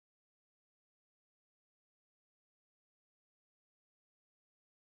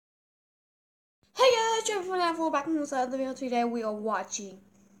Hey guys, Jeff from FNAF. We're back in this other video. Today we are watching.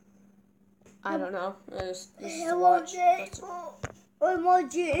 I don't know. This is the watch. I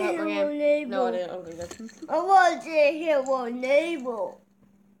want you Hero Neighbor. No, I didn't. Okay, good. I want you Hero Neighbor.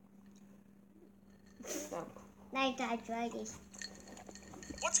 No. Night Freddy's.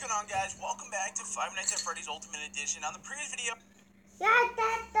 What's going on, guys? Welcome back to Five Nights at Freddy's Ultimate Edition. On the previous video,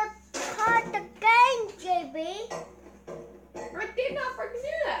 That's the part of the game, JB. I did not freaking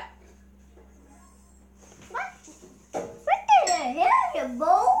do that. What in the hell, you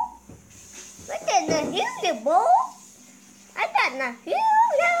bull? What in the hell, you bull? I got the hell,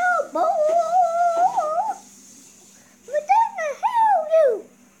 you bull. What in the hell, you?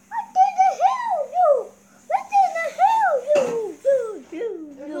 What in the hell, you? What in the hell,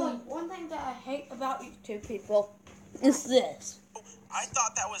 you? There's only one thing that I hate about you two people is this. I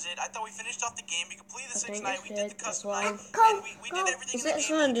thought that was it. I thought we finished off the game. We completed the sixth night. We did the custom why. night. And we did everything in the Is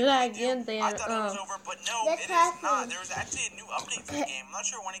game. it gonna do that again? Then I thought it was over, but no, it is not. There was actually a new update for the game. I'm not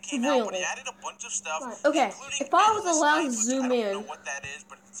sure when it came out, but it added a bunch of stuff. Okay, if I was allowed to zoom in,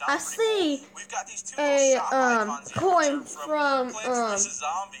 I see a coin from Plants vs.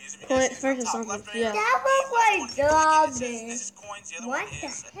 Zombies. Yeah. That was like zombies. This is coins. The other What one the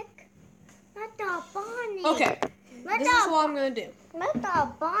is. heck? Not the bunny. Okay, this is what I'm gonna do. Not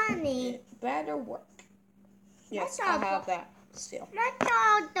the bunny. It better work. Yes, That's I not have that still. Not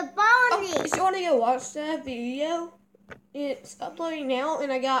the bunny. Oh, if you want to go watch that video, it's uploading now, and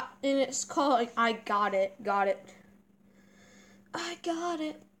it's called I got it. I got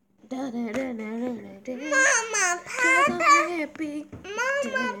it. Mama, Papa. Happy.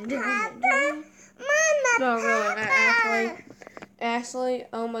 Mama, Papa. Mama, No, really, Papa. Ashley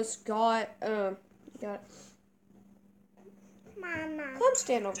almost got it. Mama. Come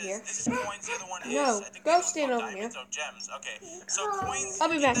stand over here. This is coins. The other one is. No, I think go these stand are over here. diamonds, oh, gems. Okay, so coins. I'll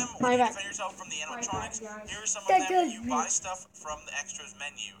be you back. get them I'll when be you back. defend yourself from the animatronics. Here are some of That them. does You buy stuff from the extras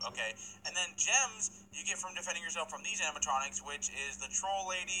menu. Okay, and then gems you get from defending yourself from these animatronics, which is the troll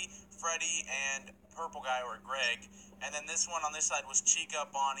lady, Freddy, and purple guy or Greg. And then this one on this side was Chica,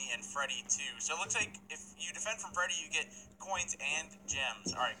 Bonnie, and Freddy too. So it looks like if you defend from Freddy, you get coins and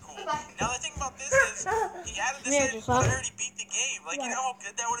gems. All right, cool. Now the thing about this is he added this in when I already beat the game. Like, you know how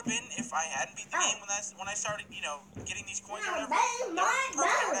good that would have been if I hadn't beat the game when I started, getting these coins or whatever. That would be perfect.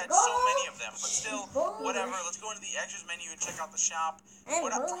 I would have had so many of them. But still, whatever. Let's go into the extras menu and check out the shop. From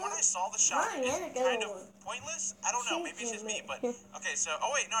when I saw the shop, it's kind of pointless. I don't know. Maybe it's just me. But okay. So,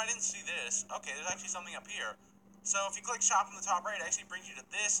 oh wait, no, I didn't see this. Okay, there's actually something up here. So if you click shop in the top right, it actually brings you to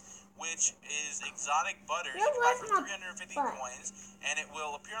this, which is exotic butters. You can buy for 350 coins, and it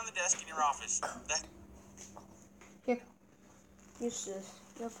will appear on the desk in your office. Here. Use this.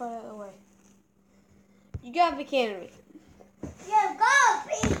 Go put it away. You gotta be kidding me. You gotta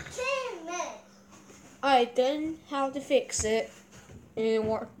be kidding me. I didn't have to fix it. And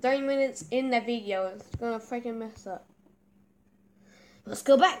we're 30 minutes in the video. It's gonna freaking mess up. Let's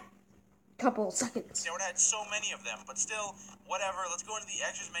go back. Couple seconds. They would have had so many of them, but still, whatever. Let's go into the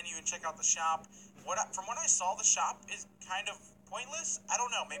extras menu and check out the shop. From what I saw, the shop is kind of pointless. I don't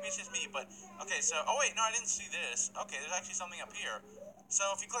know. Maybe it's just me, but okay. So, oh wait, no, I didn't see this. Okay, there's actually something up here.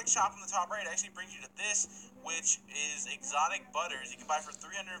 So if you click shop in the top right, it actually brings you to this, which is exotic butters. You can buy for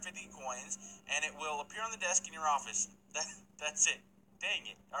 350 coins, and it will appear on the desk in your office. That's it. Dang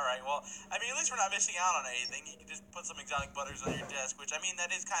it. Alright, well, I mean, at least we're not missing out on anything. You can just put some exotic butters on your desk, which, I mean, that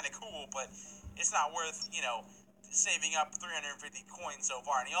is kind of cool, but it's not worth, saving up 350 coins so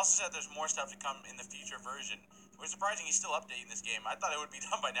far. And he also said there's more stuff to come in the future version. It's surprising he's still updating this game. I thought it would be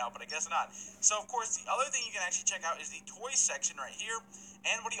done by now, but I guess not. So, of course, the other thing you can actually check out is the toys section right here.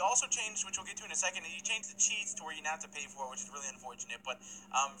 And what he also changed, which we'll get to in a second, is he changed the cheats to where you now have to pay for it, which is really unfortunate. But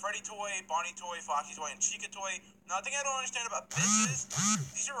Freddy toy, Bonnie toy, Foxy toy, and Chica toy. Now, the thing I don't understand about this is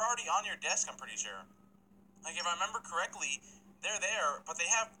these are already on your desk, I'm pretty sure. Like, if I remember correctly, they're there, but they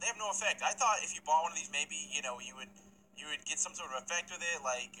have no effect. I thought if you bought one of these, maybe, you would get some sort of effect with it,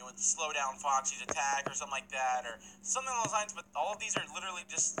 like it would slow down Foxy's attack or something like that, or something along those lines, but all of these are literally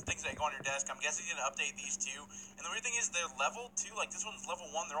just things that go on your desk. I'm guessing he's going to update these too, and the weird thing is they're level 2, like this one's level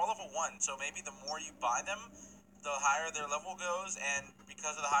 1, they're all level 1, so maybe the more you buy them, the higher their level goes, and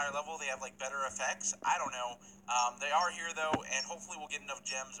because of the higher level, they have like better effects. I don't know. They are here though, and hopefully we'll get enough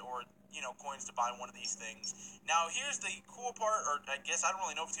gems or coins to buy one of these things. Now, here's the cool part, or I guess I don't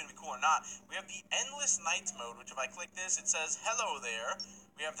really know if it's going to be cool or not. We have the Endless Nights mode, which if I click this, it says, hello there.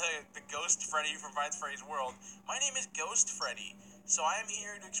 We have the Ghost Freddy from Five Nights at Freddy's World. My name is Ghost Freddy, so I am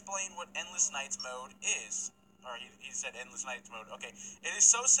here to explain what Endless Nights mode is. Or he said Endless Nights mode. Okay, it is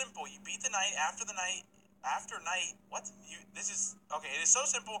so simple. You beat the night. After the night, after night. What? This is okay. It is so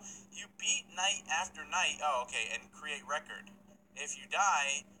simple. You beat night after night. Oh, okay, and create record. If you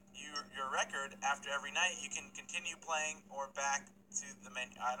die, your record after every night, you can continue playing or back to the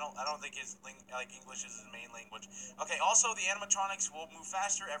menu. I don't think his English is his main language. Okay. Also, the animatronics will move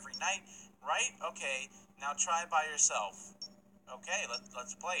faster every night. Right? Okay. Now try by yourself. Okay.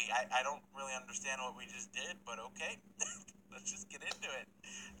 Let's play. I don't really understand what we just did, but okay. Let's just get into it.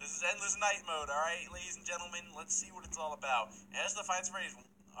 This is Endless Night Mode, alright, ladies and gentlemen? Let's see what it's all about. It has the Find Freddy's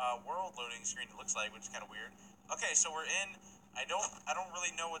world loading screen, it looks like, which is kind of weird. Okay, so we're in. I don't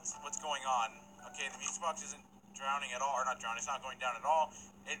really know what's going on. Okay, the music box isn't drowning at all, or not drowning, it's not going down at all.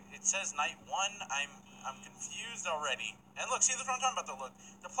 It says night 1. I'm confused already. And look, see, that's what I'm talking about, though. Look,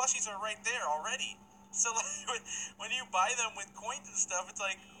 the plushies are right there already. So, like, when you buy them with coins and stuff, it's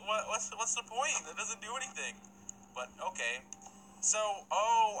like, what's the point? That doesn't do anything. But, okay. So,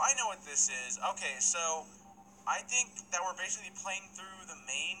 oh, I know what this is. Okay, so, I think that we're basically playing through the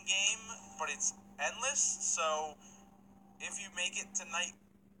main game, but it's endless, so, if you make it to night...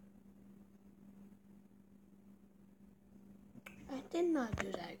 I did not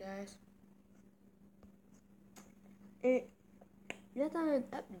do that, guys. That's on an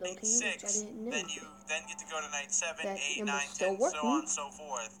uploading, which I 6, didn't know. then you then get to go to night 7, That 8, number's 9, still 10, so working. on and so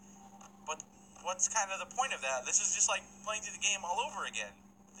forth. But what's kind of the point of that? This is just like playing through the game all over again.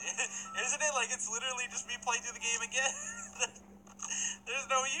 Isn't it? Like, it's literally just me playing through the game again. There's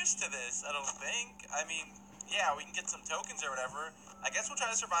no use to this, I don't think. I mean, yeah, we can get some tokens or whatever. I guess we'll try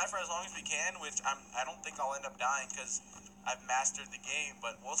to survive for as long as we can, which I don't think I'll end up dying because I've mastered the game,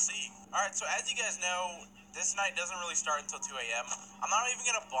 but we'll see. Alright, so as you guys know, this night doesn't really start until 2 a.m. I'm not even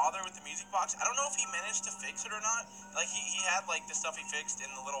going to bother with the music box. I don't know if he managed to fix it or not. Like, he had, like, the stuff he fixed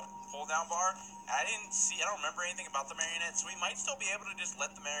in the little pull-down bar. And I don't remember anything about the marionette, so we might still be able to just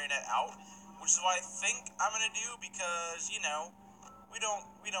let the marionette out, which is what I think I'm going to do because, you know, we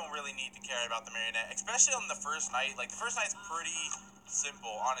don't really need to care about the marionette, especially on the first night. Like, the first night's pretty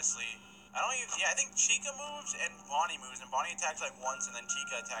simple, honestly. I think Chica moves and Bonnie moves, and Bonnie attacks, like, once, and then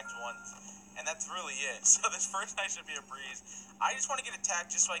Chica attacks once. And that's really it. So this first night should be a breeze. I just want to get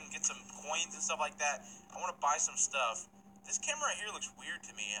attacked just so I can get some coins and stuff like that. I want to buy some stuff. This camera right here looks weird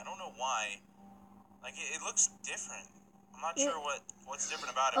to me. I don't know why. Like, it looks different. I'm not sure what's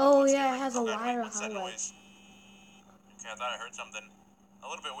different about it. Oh, What's yeah, different? it has a God, wait, wire what's that highlight. noise? Okay, I thought I heard something. A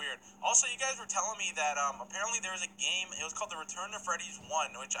little bit weird. Also, you guys were telling me that apparently there was a game. It was called the Return to Freddy's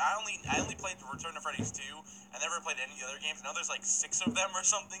 1, which I only played the Return to Freddy's 2. I never played any other games. I know there's like 6 of them or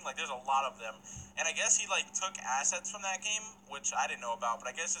something. Like, there's a lot of them. And I guess he like took assets from that game, which I didn't know about.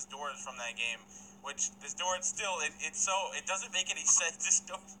 But I guess this door is from that game. Which this door, it's still it doesn't make any sense. This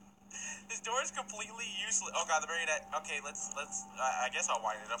door is completely useless. Oh god, the marionette. Okay, let's. I guess I'll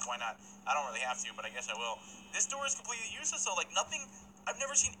wind it up. Why not? I don't really have to, but I guess I will. This door is completely useless. So like nothing. I've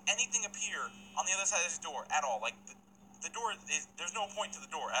never seen anything appear on the other side of this door at all. Like the door is. There's no point to the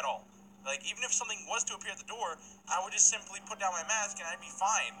door at all. Like even if something was to appear at the door, I would just simply put down my mask and I'd be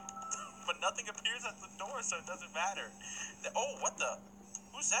fine. But nothing appears at the door, so it doesn't matter. Oh, what the?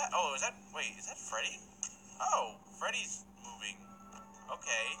 Who's that? Oh, is that Freddy? Oh, Freddy's moving.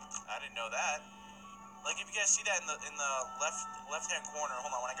 Okay, I didn't know that. Like if you guys see that in the left hand corner. Hold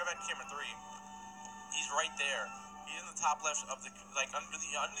on, when I go back to camera 3, he's right there. He's in the top left of the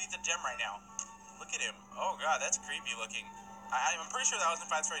underneath the gem right now. Look at him. Oh god, that's creepy looking. I'm pretty sure that was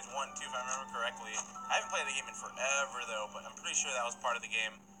in Five Freddy's 1 too, if I remember correctly. I haven't played the game in forever though, but I'm pretty sure that was part of the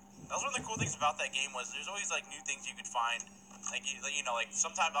game. That was one of the cool things about that game was there's always like new things you could find. Like you know, like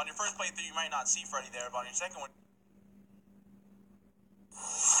sometimes on your first playthrough you might not see Freddy there, but on your second one.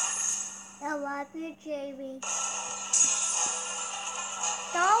 I love you, Jamie.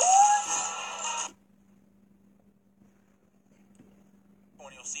 Star Wars? When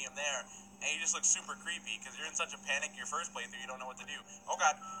you'll see him there, and he just looks super creepy because you're in such a panic your first playthrough you don't know what to do. Oh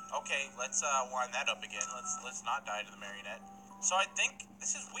god. Okay, let's wind that up again. Let's not die to the marionette. So I think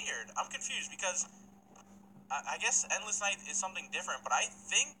this is weird. I'm confused because I guess Endless Night is something different, but I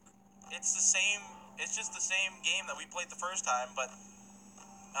think it's the same. It's just the same game that we played the first time, but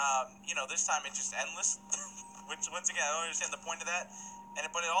you know, this time it's just endless. Which once again I don't understand the point of that.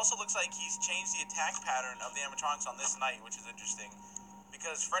 But it also looks like he's changed the attack pattern of the animatronics on this night, which is interesting.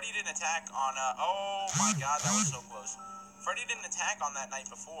 Because Freddy didn't attack on, oh my god, that was so close. Freddy didn't attack on that night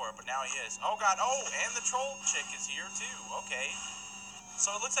before, but now he is. Oh god, oh, and the troll chick is here too, okay.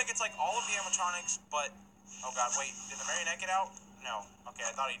 So it looks like it's like all of the animatronics, but, oh god, wait, did the marionette get out? No, okay,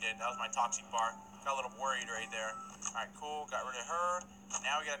 I thought he did, that was my toxic bar. Got a little worried right there. Alright, cool, got rid of her.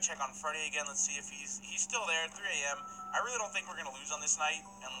 Now we gotta check on Freddy again, let's see if he's still there, 3 a.m. I really don't think we're gonna lose on this night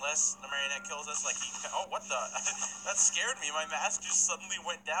unless the marionette kills us. Like oh, what the? That scared me. My mask just suddenly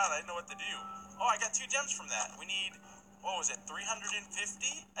went down. I didn't know what to do. Oh, I got 2 gems from that. We need, what was it, 350?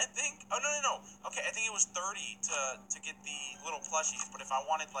 I think. Oh no. Okay, I think it was 30 to get the little plushies. But if I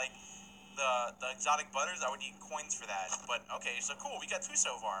wanted like the exotic butters, I would need coins for that. But okay, so cool. We got 2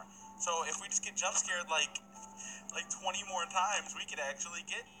 so far. So if we just get jump scared like 20 more times, we could actually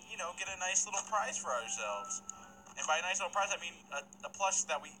get a nice little prize for ourselves. And by a nice little prize, I mean a plush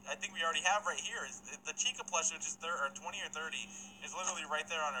that I think we already have right here. Is the Chica plush, which is 20 or 30, is literally right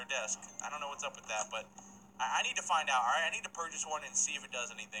there on our desk. I don't know what's up with that, but I need to find out. All right, I need to purchase one and see if it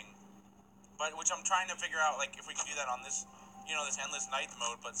does anything. But which I'm trying to figure out, like if we can do that on this, this endless night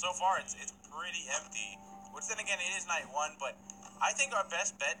mode. But so far, it's pretty empty. Which then again, it is night 1. But I think our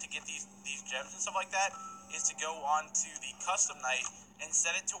best bet to get these gems and stuff like that is to go on to the custom night and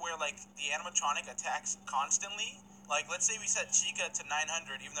set it to where like the animatronic attacks constantly. Like let's say we set Chica to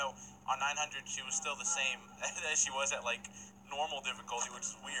 900, even though on 900 she was still the same as she was at like normal difficulty, which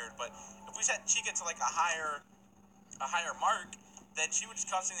is weird. But if we set Chica to like a higher mark, then she would just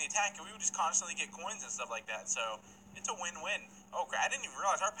constantly attack, and we would just constantly get coins and stuff like that. So it's a win-win. Oh, I didn't even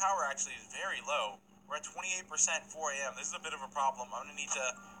realize our power actually is very low. We're at 28% 4 a.m. This is a bit of a problem. I'm gonna need to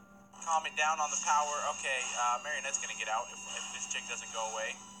calm it down on the power. Okay, Marionette's gonna get out if this chick doesn't go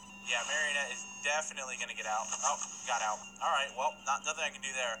away. Yeah, Marionette is definitely gonna get out. Oh, got out. Alright, well, nothing I can do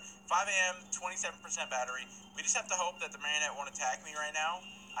there. 5 a.m., 27% battery. We just have to hope that the Marionette won't attack me right now.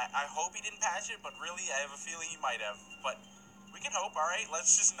 I hope he didn't patch it, but really, I have a feeling he might have. But we can hope, alright?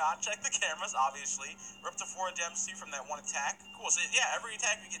 Let's just not check the cameras, obviously. We're up to 4 gems, too, from that 1 attack. Cool, so yeah, every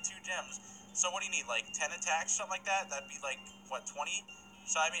attack we get 2 gems. So what do you need, like 10 attacks, something like that? That'd be like, what, 20?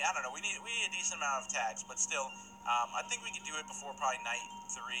 So, I mean, I don't know. We need a decent amount of attacks, but still, I think we can do it before probably night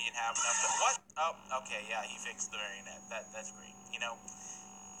 3 and have enough to... What? Oh, okay, yeah, he fixed the marionette. That's great.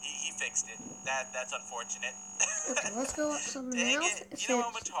 He fixed it. That's unfortunate. Okay, let's go with something Dang else. it. You know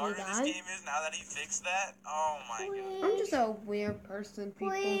how much harder this game is now that he fixed that? Oh, my god. I'm just a weird person,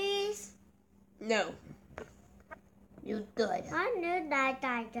 people. Please. No. You good. I knew that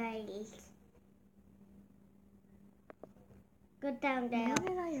ladies. Go down there. Why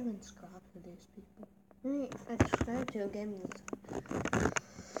did I even subscribe to these people? I subscribed to a game that's...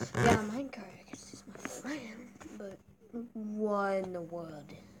 Yeah, Minecraft, I guess he's my friend, but what in the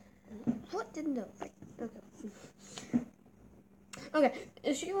world? What in the... Okay,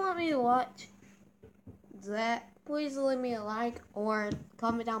 if you want me to watch that, please leave me a like or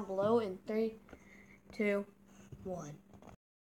comment down below in 3, 2, 1.